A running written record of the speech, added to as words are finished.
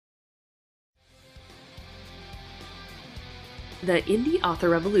The indie author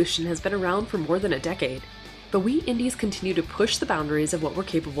revolution has been around for more than a decade, but we indies continue to push the boundaries of what we're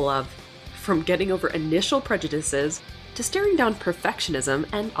capable of, from getting over initial prejudices to staring down perfectionism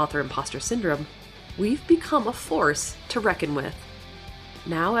and author imposter syndrome. We've become a force to reckon with.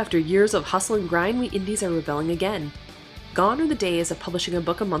 Now, after years of hustle and grind, we indies are rebelling again. Gone are the days of publishing a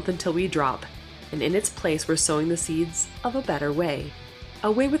book a month until we drop, and in its place we're sowing the seeds of a better way.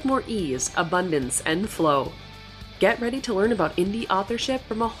 A way with more ease, abundance, and flow. Get ready to learn about indie authorship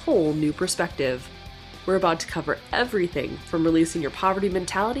from a whole new perspective. We're about to cover everything from releasing your poverty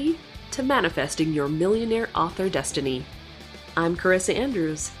mentality to manifesting your millionaire author destiny. I'm Carissa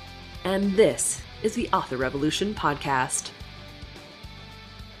Andrews, and this is the Author Revolution Podcast.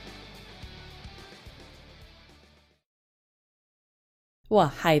 Well,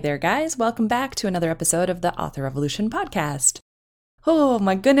 hi there, guys. Welcome back to another episode of the Author Revolution Podcast. Oh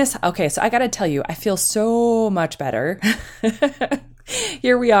my goodness. Okay, so I gotta tell you, I feel so much better.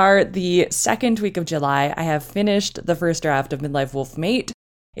 Here we are, the second week of July. I have finished the first draft of Midlife Wolf Mate.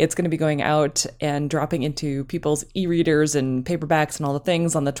 It's going to be going out and dropping into people's e-readers and paperbacks and all the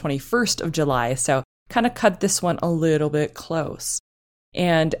things on the 21st of July. So kind of cut this one a little bit close.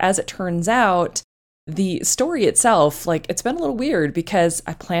 And as it turns out, the story itself, it's been a little weird because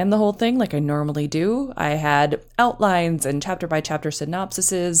I planned the whole thing like I normally do. I had outlines and chapter by chapter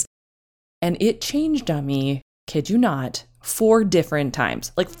synopsises, and it changed on me, kid you not, 4 different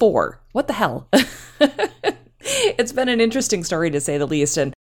times. 4. What the hell? It's been an interesting story to say the least,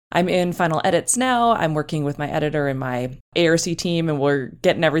 and I'm in final edits now. I'm working with my editor and my ARC team, and we're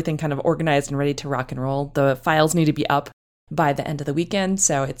getting everything kind of organized and ready to rock and roll. The files need to be up by the end of the weekend.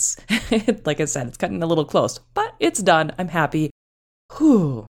 So it's, like I said, it's cutting a little close, but it's done. I'm happy.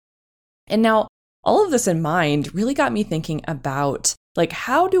 Whew. And now all of this in mind really got me thinking about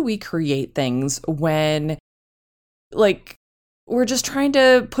how do we create things when we're just trying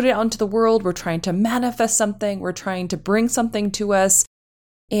to put it out into the world. We're trying to manifest something. We're trying to bring something to us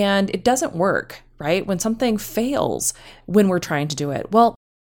and it doesn't work, right? When something fails when we're trying to do it. Well,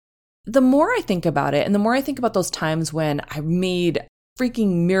 the more I think about it, and the more I think about those times when I made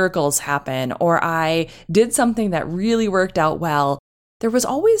freaking miracles happen, or I did something that really worked out well, there was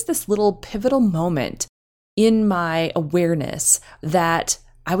always this little pivotal moment in my awareness that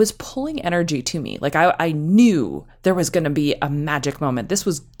I was pulling energy to me. I knew there was going to be a magic moment. This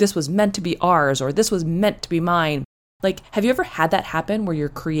was meant to be ours, or this was meant to be mine. Have you ever had that happen where you're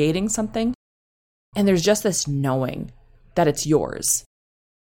creating something and there's just this knowing that it's yours?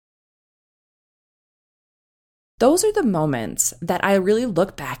 Those are the moments that I really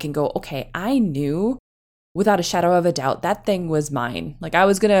look back and go, okay, I knew without a shadow of a doubt that thing was mine. I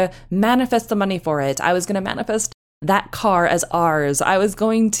was going to manifest the money for it. I was going to manifest that car as ours. I was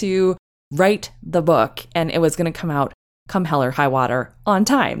going to write the book and it was going to come out come hell or high water on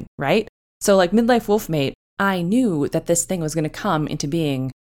time, right? So Midlife Wolf Mate, I knew that this thing was going to come into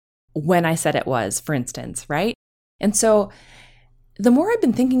being when I said it was, for instance, right? And so the more I've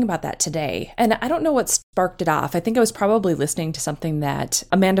been thinking about that today, and I don't know what sparked it off. I think I was probably listening to something that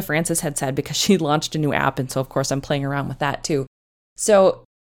Amanda Frances had said because she launched a new app. And so, of course, I'm playing around with that too. So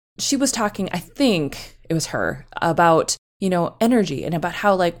she was talking, I think it was her, about, energy and about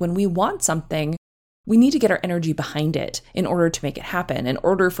how when we want something, we need to get our energy behind it in order to make it happen, in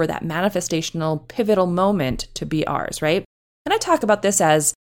order for that manifestational pivotal moment to be ours, right? And I talk about this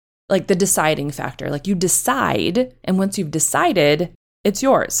as the deciding factor. You decide, and once you've decided, it's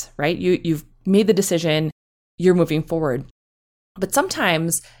yours, right? You've made the decision, you're moving forward. But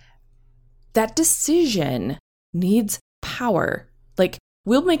sometimes that decision needs power.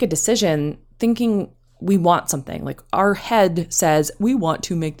 We'll make a decision thinking we want something. Our head says we want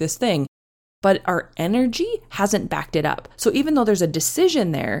to make this thing, but our energy hasn't backed it up. So even though there's a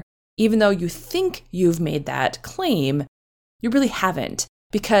decision there, even though you think you've made that claim, you really haven't.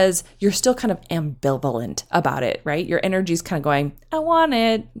 Because you're still kind of ambivalent about it, right? Your energy's kind of going, I want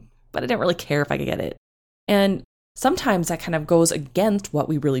it, but I don't really care if I could get it. And sometimes that kind of goes against what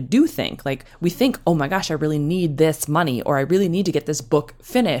we really do think. We think, oh my gosh, I really need this money, or I really need to get this book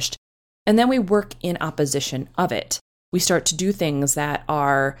finished. And then we work in opposition of it. We start to do things that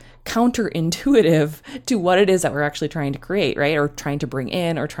are counterintuitive to what it is that we're actually trying to create, right? Or trying to bring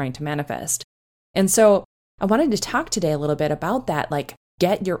in or trying to manifest. And so I wanted to talk today a little bit about that,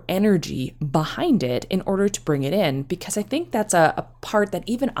 get your energy behind it in order to bring it in, because I think that's a part that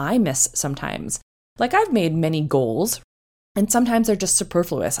even I miss sometimes. I've made many goals, and sometimes they're just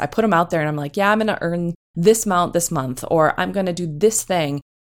superfluous. I put them out there and I'm like, yeah, I'm going to earn this amount this month, or I'm going to do this thing.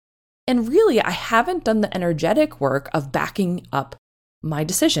 And really, I haven't done the energetic work of backing up my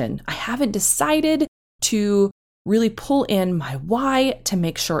decision. I haven't decided to really pull in my why to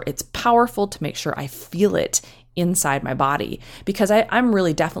make sure it's powerful, to make sure I feel it inside my body. Because I'm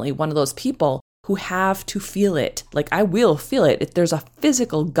really definitely one of those people who have to feel it. Like I will feel it. If there's a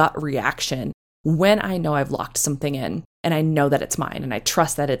physical gut reaction when I know I've locked something in and I know that it's mine and I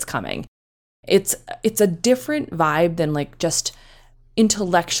trust that it's coming. It's a different vibe than like just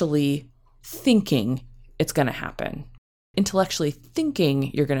intellectually thinking it's going to happen. Intellectually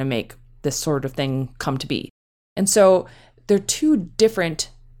thinking you're going to make this sort of thing come to be. And so they're two different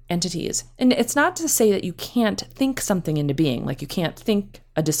entities. And it's not to say that you can't think something into being, like you can't think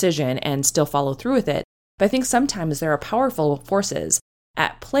a decision and still follow through with it. But I think sometimes there are powerful forces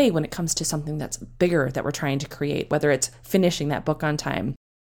at play when it comes to something that's bigger that we're trying to create, whether it's finishing that book on time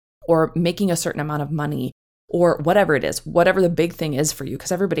or making a certain amount of money or whatever it is, whatever the big thing is for you,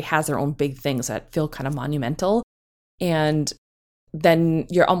 because everybody has their own big things that feel kind of monumental. And then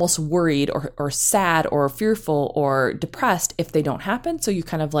you're almost worried or sad or fearful or depressed if they don't happen. So you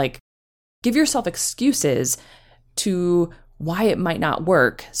kind of like give yourself excuses to why it might not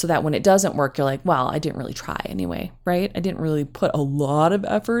work so that when it doesn't work, you're like, well, I didn't really try anyway, right? I didn't really put a lot of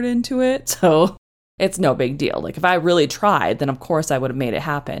effort into it. So it's no big deal. Like if I really tried, then of course I would have made it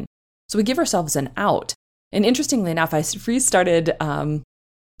happen. So we give ourselves an out. And interestingly enough, I restarted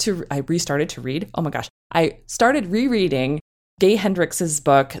to read. Oh my gosh. I started rereading Gay Hendricks'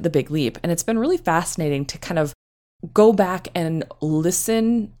 book, The Big Leap. And it's been really fascinating to kind of go back and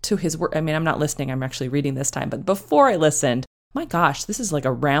listen to his work. I mean, I'm not listening, I'm actually reading this time. But before I listened, my gosh, this is like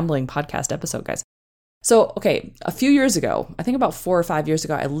a rambling podcast episode, guys. So, okay, a few years ago, I think about 4 or 5 years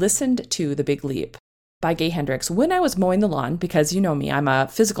ago, I listened to The Big Leap by Gay Hendricks when I was mowing the lawn, because you know me, I'm a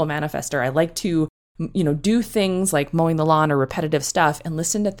physical manifester. I like to, do things like mowing the lawn or repetitive stuff and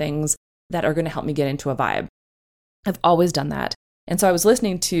listen to things that are going to help me get into a vibe. I've always done that. And so I was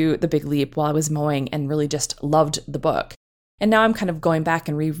listening to The Big Leap while I was mowing and really just loved the book. And now I'm kind of going back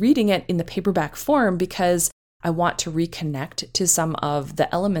and rereading it in the paperback form because I want to reconnect to some of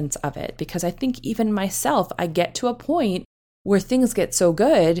the elements of it. Because I think even myself, I get to a point where things get so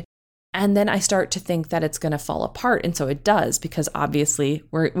good and then I start to think that it's going to fall apart. And so it does, because obviously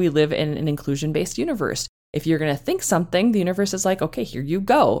we live in an inclusion-based universe. If you're going to think something, the universe is like, okay, here you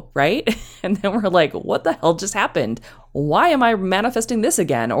go, right? And then we're like, what the hell just happened? Why am I manifesting this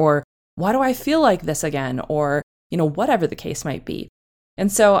again? Or why do I feel like this again? Or, whatever the case might be.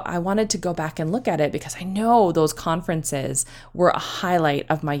 And so I wanted to go back and look at it because I know those conferences were a highlight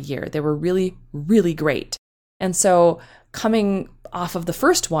of my year. They were really, really great. And so coming off of the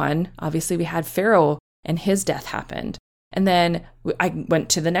first one, obviously we had Pharaoh and his death happened. And then I went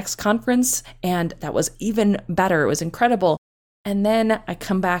to the next conference and that was even better. It was incredible. And then I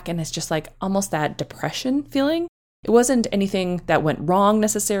come back and it's just like almost that depression feeling. It wasn't anything that went wrong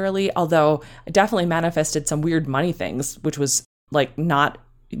necessarily, although I definitely manifested some weird money things, which was like not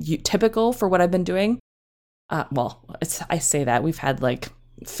typical for what I've been doing. I say that we've had like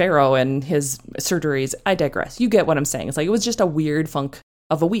Pharaoh and his surgeries. I digress. You get what I'm saying. It's like it was just a weird funk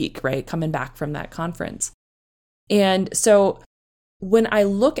of a week, right? Coming back from that conference. And so when I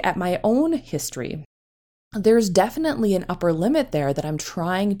look at my own history, there's definitely an upper limit there that I'm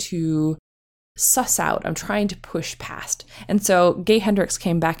trying to suss out. I'm trying to push past. And so Gay Hendricks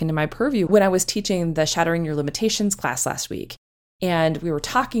came back into my purview when I was teaching the Shattering Your Limitations class last week. And we were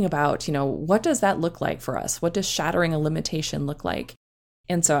talking about, what does that look like for us? What does shattering a limitation look like?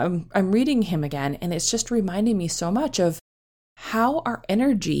 And so I'm reading him again, and it's just reminding me so much of how our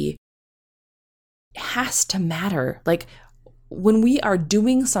energy has to matter. Like when we are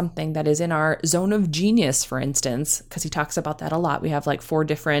doing something that is in our zone of genius, for instance, because he talks about that a lot. We have like 4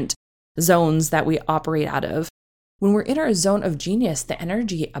 different zones that we operate out of. When we're in our zone of genius, the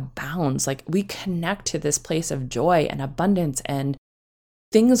energy abounds. Like we connect to this place of joy and abundance, and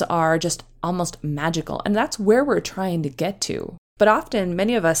things are just almost magical. And that's where we're trying to get to. But often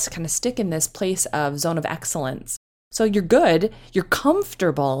many of us kind of stick in this place of zone of excellence. So you're good, you're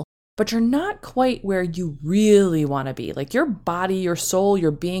comfortable, but you're not quite where you really want to be. Like your body, your soul,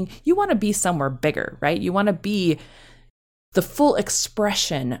 your being, you want to be somewhere bigger, right? You want to be the full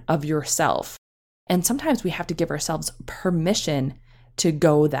expression of yourself. And sometimes we have to give ourselves permission to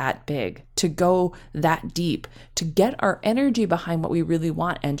go that big, to go that deep, to get our energy behind what we really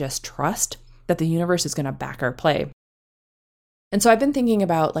want and just trust that the universe is going to back our play. And so I've been thinking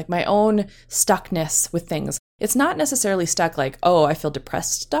about like my own stuckness with things. It's not necessarily stuck like, oh, I feel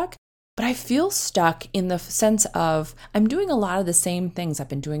depressed stuck, but I feel stuck in the sense of I'm doing a lot of the same things I've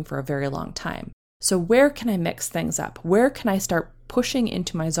been doing for a very long time. So where can I mix things up? Where can I start pushing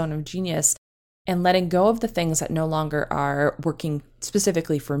into my zone of genius and letting go of the things that no longer are working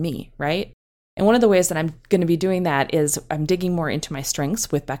specifically for me, right? And one of the ways that I'm going to be doing that is I'm digging more into my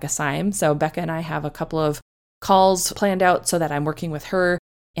strengths with Becca Syme. So Becca and I have a couple of calls planned out so that I'm working with her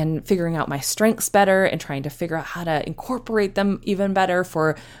and figuring out my strengths better and trying to figure out how to incorporate them even better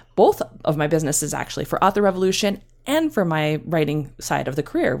for both of my businesses, actually, for Author Revolution and for my writing side of the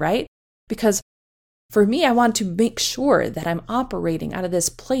career, right? Because for me, I want to make sure that I'm operating out of this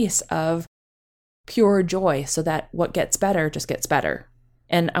place of pure joy so that what gets better just gets better.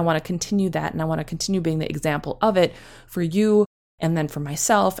 And I want to continue that, and I want to continue being the example of it for you, and then for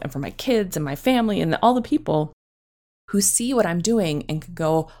myself and for my kids and my family and all the people who see what I'm doing and can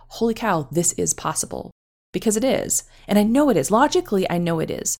go, holy cow, this is possible. Because it is. And I know it is. Logically, I know it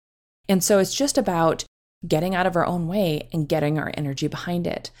is. And so it's just about getting out of our own way and getting our energy behind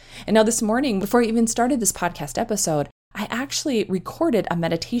it. And now this morning, before I even started this podcast episode, I actually recorded a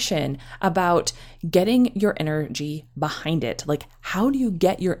meditation about getting your energy behind it. Like, how do you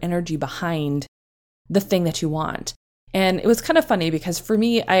get your energy behind the thing that you want? And it was kind of funny because for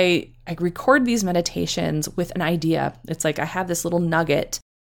me, I record these meditations with an idea. It's like I have this little nugget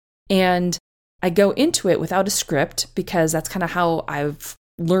and I go into it without a script because that's kind of how I've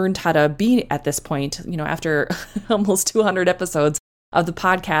learned how to be at this point, after almost 200 episodes of the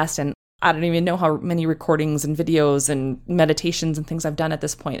podcast. And I don't even know how many recordings and videos and meditations and things I've done at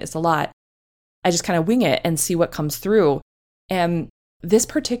this point. It's a lot. I just kind of wing it and see what comes through. And this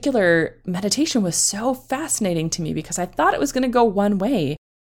particular meditation was so fascinating to me because I thought it was going to go one way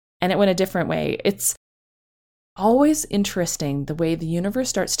and it went a different way. It's always interesting the way the universe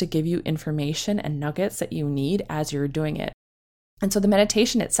starts to give you information and nuggets that you need as you're doing it. And so the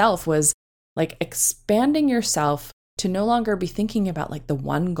meditation itself was like expanding yourself to no longer be thinking about like the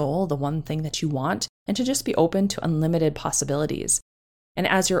one goal, the one thing that you want, and to just be open to unlimited possibilities. And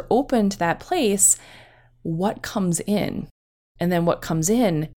as you're open to that place, what comes in? And then what comes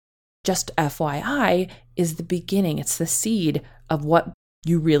in, just FYI, is the beginning. It's the seed of what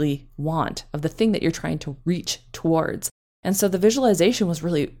you really want, of the thing that you're trying to reach towards. And so the visualization was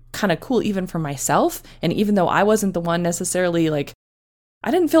really kind of cool, even for myself. And even though I wasn't the one necessarily I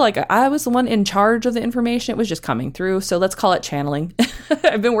didn't feel like I was the one in charge of the information. It was just coming through. So let's call it channeling.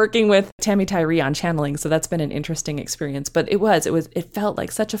 I've been working with Tammy Tyree on channeling. So that's been an interesting experience, but it felt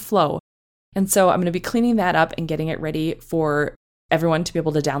like such a flow. And so I'm going to be cleaning that up and getting it ready for everyone to be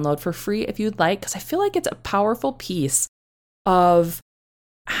able to download for free if you'd like, because I feel like it's a powerful piece of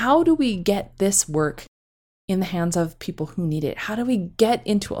how do we get this work in the hands of people who need it? How do we get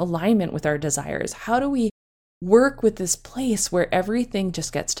into alignment with our desires? How do we work with this place where everything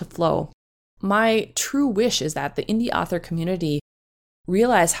just gets to flow? My true wish is that the indie author community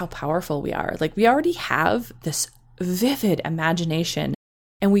realize how powerful we are. Like, we already have this vivid imagination,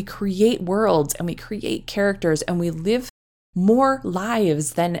 and we create worlds and we create characters and we live more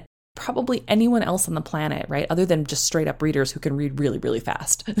lives than probably anyone else on the planet, right? Other than just straight up readers who can read really, really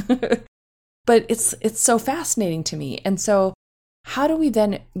fast. But it's so fascinating to me. And so how do we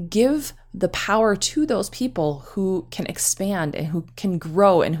then give the power to those people who can expand and who can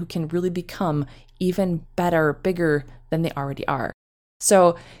grow and who can really become even better, bigger than they already are?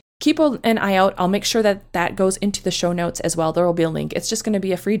 So keep an eye out. I'll make sure that goes into the show notes as well. There will be a link. It's just going to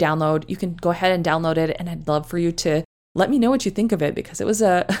be a free download. You can go ahead and download it. And I'd love for you to let me know what you think of it, because it was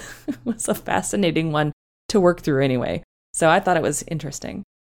a fascinating one to work through anyway. So I thought it was interesting.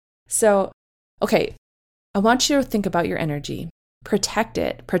 So, okay, I want you to think about your energy. Protect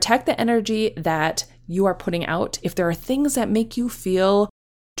it. Protect the energy that you are putting out. If there are things that make you feel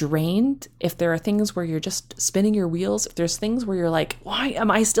drained, if there are things where you're just spinning your wheels, if there's things where you're like, why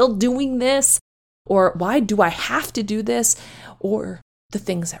am I still doing this? Or why do I have to do this? Or the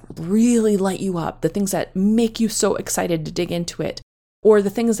things that really light you up, the things that make you so excited to dig into it, or the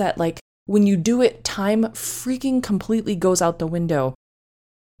things that, like, when you do it, time freaking completely goes out the window.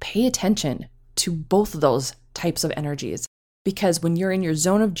 Pay attention to both of those types of energies, because when you're in your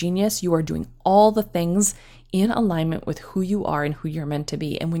zone of genius, you are doing all the things in alignment with who you are and who you're meant to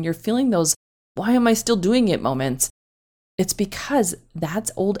be. And when you're feeling those, why am I still doing it moments, it's because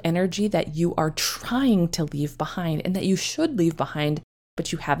that's old energy that you are trying to leave behind and that you should leave behind,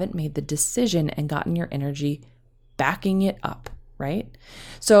 but you haven't made the decision and gotten your energy backing it up, right?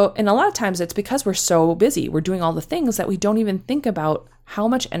 So, and a lot of times it's because we're so busy, we're doing all the things that we don't even think about how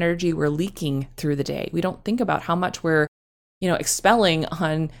much energy we're leaking through the day. We don't think about how much we're, expelling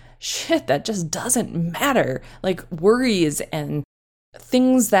on shit that just doesn't matter, like worries and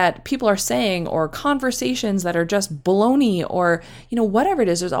things that people are saying, or conversations that are just baloney, or, whatever it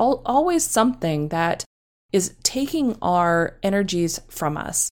is. There's always something that is taking our energies from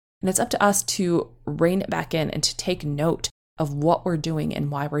us. And it's up to us to rein it back in and to take note of what we're doing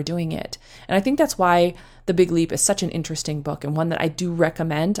and why we're doing it. And I think that's why The Big Leap is such an interesting book and one that I do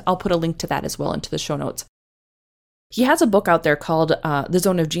recommend. I'll put a link to that as well into the show notes. He has a book out there called The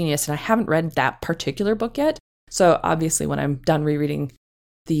Zone of Genius, and I haven't read that particular book yet. So obviously when I'm done rereading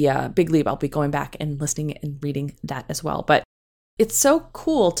The Big Leap, I'll be going back and listening and reading that as well. But it's so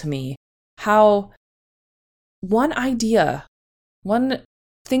cool to me how one idea, one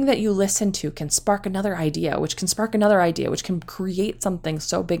thing that you listen to can spark another idea, which can spark another idea, which can create something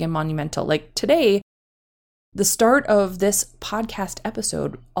so big and monumental. Like today, the start of this podcast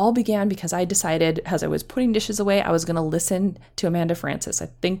episode all began because I decided as I was putting dishes away, I was going to listen to Amanda Frances. I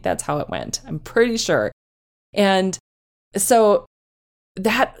think that's how it went. I'm pretty sure. And so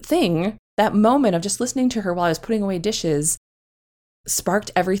that thing, that moment of just listening to her while I was putting away dishes sparked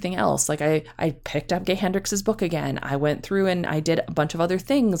everything else. Like I picked up Gay Hendricks' book again. I went through and I did a bunch of other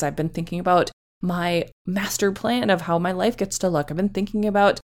things. I've been thinking about my master plan of how my life gets to look. I've been thinking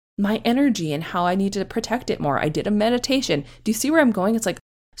about my energy and how I need to protect it more. I did a meditation. Do you see where I'm going? It's like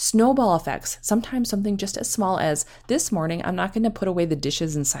snowball effects. Sometimes something just as small as this morning, I'm not going to put away the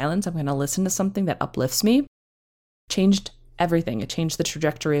dishes in silence. I'm going to listen to something that uplifts me. Changed everything. It changed the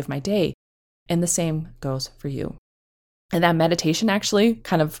trajectory of my day. And the same goes for you. And that meditation actually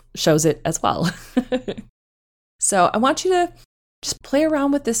kind of shows it as well. So I want you to just play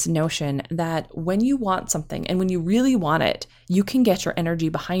around with this notion that when you want something and when you really want it, you can get your energy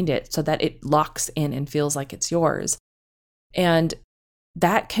behind it so that it locks in and feels like it's yours. And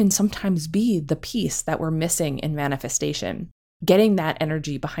that can sometimes be the piece that we're missing in manifestation, getting that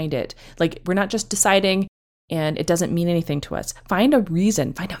energy behind it. Like we're not just deciding and it doesn't mean anything to us. Find a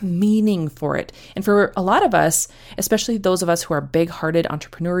reason, find a meaning for it. And for a lot of us, especially those of us who are big-hearted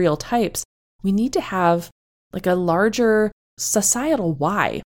entrepreneurial types, we need to have like a larger societal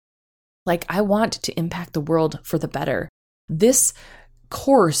why. Like I want to impact the world for the better. This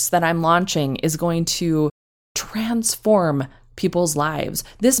course that I'm launching is going to transform people's lives.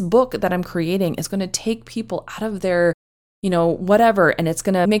 This book that I'm creating is going to take people out of their, whatever, and it's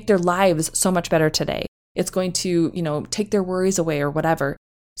going to make their lives so much better today. It's going to, take their worries away or whatever.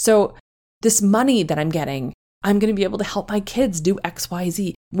 So this money that I'm getting, I'm going to be able to help my kids do X, Y,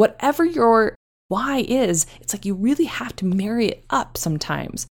 Z. Whatever your why is, it's like you really have to marry it up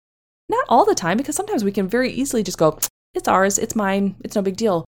sometimes. Not all the time, because sometimes we can very easily just go, it's ours, it's mine, it's no big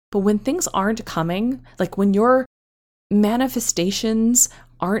deal. But when things aren't coming, like when your manifestations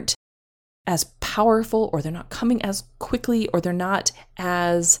aren't as powerful, or they're not coming as quickly, or they're not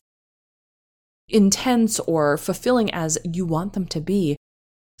as intense or fulfilling as you want them to be,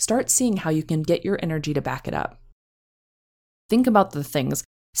 start seeing how you can get your energy to back it up. Think about the things.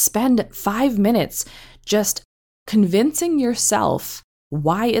 Spend 5 minutes just convincing yourself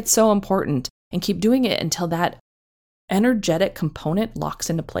why it's so important and keep doing it until that energetic component locks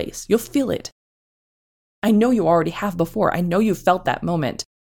into place. You'll feel it. I know you already have before. I know you've felt that moment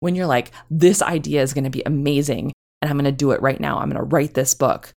when you're like, this idea is going to be amazing and I'm going to do it right now. I'm going to write this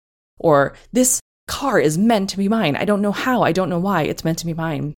book. Or this car is meant to be mine. I don't know how. I don't know why. It's meant to be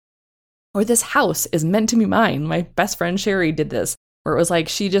mine. Or this house is meant to be mine. My best friend Sherry did this, where it was like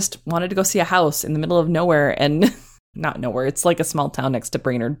she just wanted to go see a house in the middle of nowhere, and not nowhere. It's like a small town next to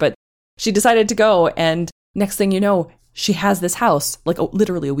Brainerd, but she decided to go, and next thing you know, she has this house. Like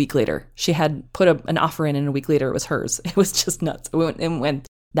literally a week later, she had put an offer in, and a week later it was hers. It was just nuts. It went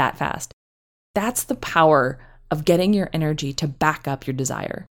that fast. That's the power of getting your energy to back up your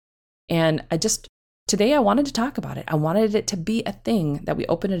desire. And today I wanted to talk about it. I wanted it to be a thing that we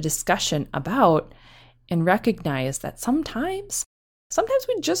open a discussion about and recognize that sometimes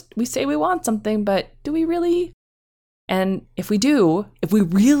we say we want something, but do we really? And if we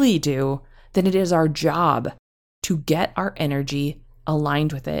really do, then it is our job to get our energy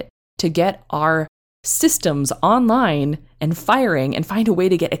aligned with it, to get our systems online and firing and find a way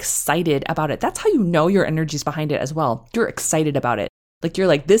to get excited about it. That's how you know your energy's behind it as well. You're excited about it. Like you're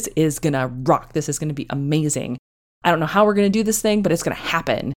like, this is going to rock. This is going to be amazing. I don't know how we're going to do this thing, but it's going to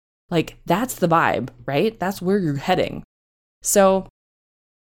happen. Like that's the vibe, right? That's where you're heading. So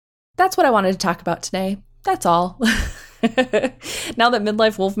that's what I wanted to talk about today. That's all. Now that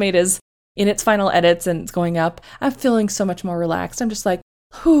Midlife Wolfmate is in its final edits and it's going up, I'm feeling so much more relaxed. I'm just like,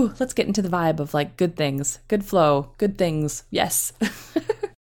 whew, let's get into the vibe of like good things, good flow, good things. Yes.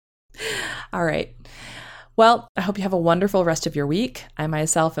 All right. Well, I hope you have a wonderful rest of your week. I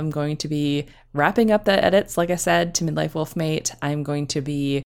myself am going to be wrapping up the edits, like I said, to Midlife Wolfmate. I'm going to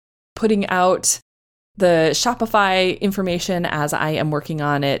be putting out the Shopify information as I am working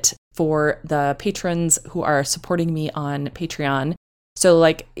on it for the patrons who are supporting me on Patreon. So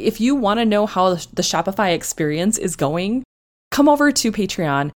like, if you want to know how the Shopify experience is going, come over to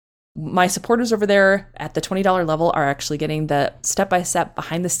Patreon. My supporters over there at the $20 level are actually getting the step-by-step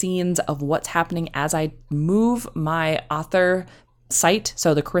behind the scenes of what's happening as I move my author site,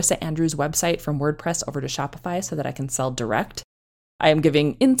 so the Carissa Andrews website, from WordPress over to Shopify so that I can sell direct. I am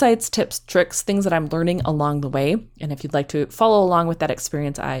giving insights, tips, tricks, things that I'm learning along the way. And if you'd like to follow along with that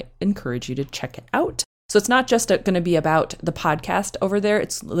experience, I encourage you to check it out. So it's not just going to be about the podcast over there.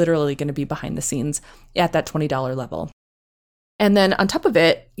 It's literally going to be behind the scenes at that $20 level. And then on top of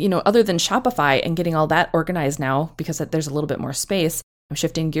it, other than Shopify and getting all that organized now, because there's a little bit more space, I'm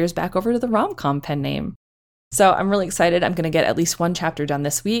shifting gears back over to the rom-com pen name. So I'm really excited. I'm going to get at least one chapter done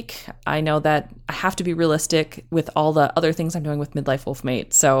this week. I know that I have to be realistic with all the other things I'm doing with Midlife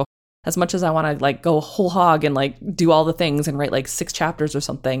Wolfmate. So as much as I want to go whole hog and do all the things and write 6 chapters or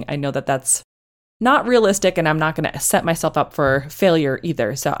something, I know that that's not realistic, and I'm not going to set myself up for failure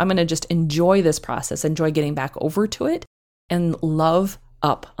either. So I'm going to just enjoy this process, enjoy getting back over to it, and love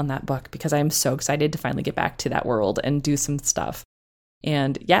up on that book, because I am so excited to finally get back to that world and do some stuff.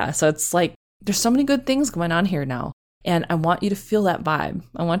 And yeah, so it's there's so many good things going on here now. And I want you to feel that vibe.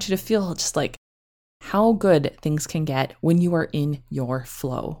 I want you to feel just how good things can get when you are in your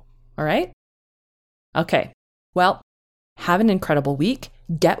flow. All right? Okay. Well, have an incredible week.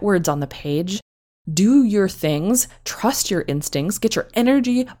 Get words on the page. Do your things. Trust your instincts. Get your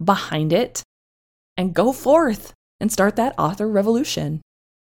energy behind it. And go forth and start that author revolution.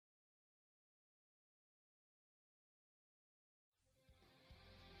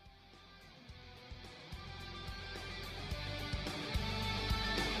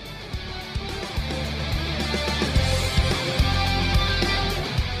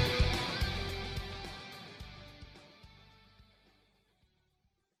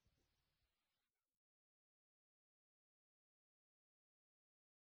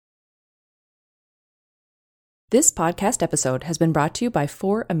 This podcast episode has been brought to you by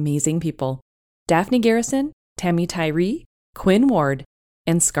 4 amazing people: Daphne Garrison, Tammy Tyree, Quinn Ward,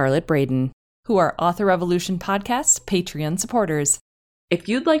 and Scarlett Braden, who are Author Revolution Podcast's Patreon supporters. If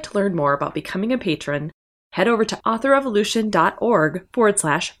you'd like to learn more about becoming a patron, head over to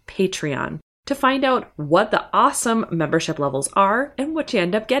authorrevolution.org/Patreon to find out what the awesome membership levels are and what you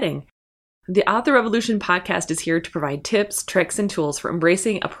end up getting. The Author Revolution podcast is here to provide tips, tricks, and tools for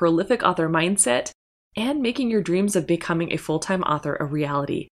embracing a prolific author mindset and making your dreams of becoming a full-time author a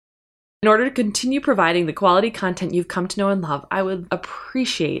reality. In order to continue providing the quality content you've come to know and love, I would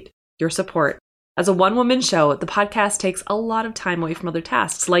appreciate your support. As a one-woman show, the podcast takes a lot of time away from other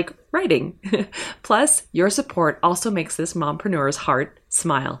tasks like writing. Plus, your support also makes this mompreneur's heart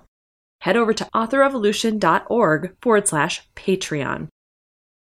smile. Head over to authorrevolution.org/Patreon